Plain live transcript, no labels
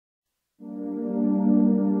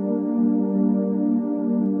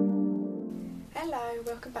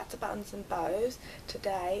welcome back to Buttons and Bows.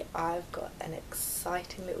 Today I've got an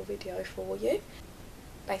exciting little video for you.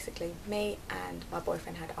 Basically, me and my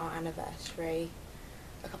boyfriend had our anniversary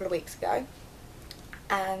a couple of weeks ago,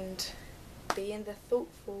 and being the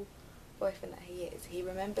thoughtful boyfriend that he is, he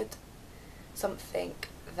remembered something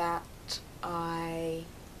that I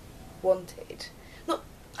wanted.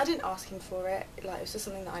 I didn't ask him for it, like it was just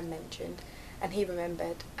something that I mentioned, and he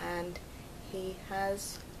remembered, and he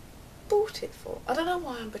has bought it for. I don't know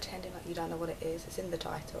why I'm pretending like you don't know what it is. It's in the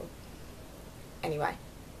title. Anyway,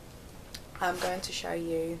 I'm going to show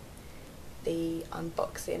you the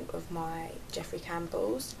unboxing of my Jeffrey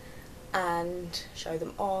Campbells and show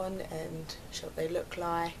them on and show what they look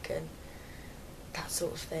like and that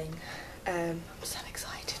sort of thing. I'm so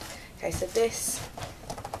excited. Okay, so this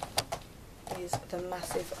is the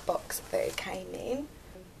massive box that it came in.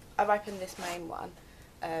 I've opened this main one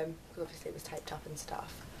because obviously it was taped up and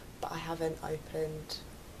stuff, but I haven't opened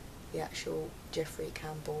the actual Jeffrey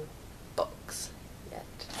Campbell box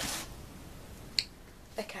yet.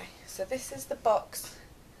 Okay, so this is the box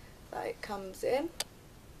that it comes in.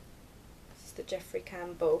 This is the Jeffrey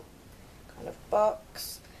Campbell kind of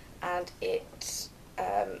box, and it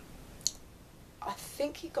I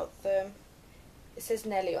think he got them, it says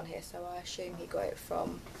Nelly on here, so I assume he got it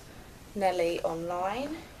from Nelly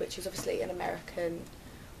online, which is obviously an American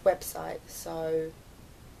website, so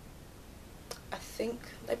I think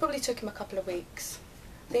they probably took him a couple of weeks.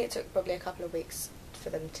 I think it took probably a couple of weeks for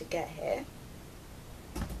them to get here.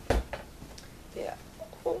 Yeah.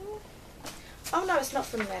 Oh no, it's not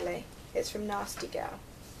from Nelly. It's from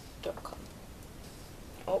nastygal.com.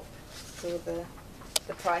 Oh, for the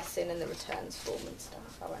pricing and the returns form and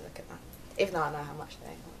stuff. I won't look at that, even though I know how much they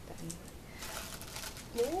are.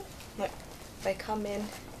 Anyway. Yeah. Look, they come in.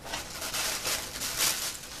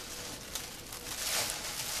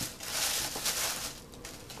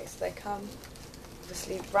 Okay, so they come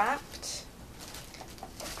obviously wrapped.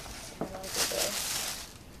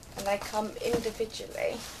 And they come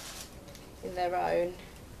individually in their own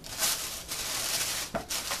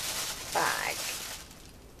bag,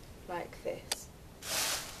 like this.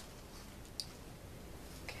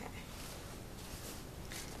 Okay.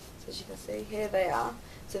 So as you can see, here they are.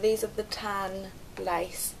 So these are the tan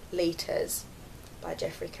lace Litas by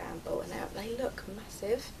Jeffrey Campbell, and they look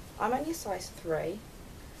massive. I'm only a size 3.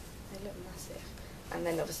 They look massive. And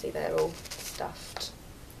then obviously they're all stuffed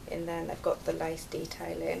in there, and they've got the lace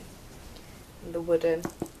detailing and the wooden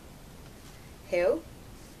heel.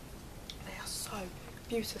 They are so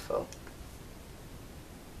beautiful.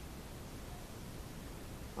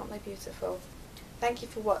 Aren't they beautiful? Thank you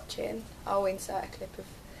for watching. I'll insert a clip of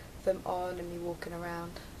them on and me walking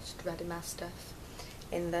around just ready my stuff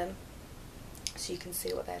in them so you can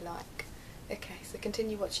see what they're like. Okay, so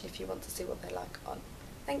continue watching if you want to see what they're like on.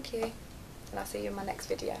 Thank you, and I'll see you in my next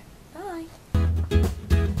video. Bye.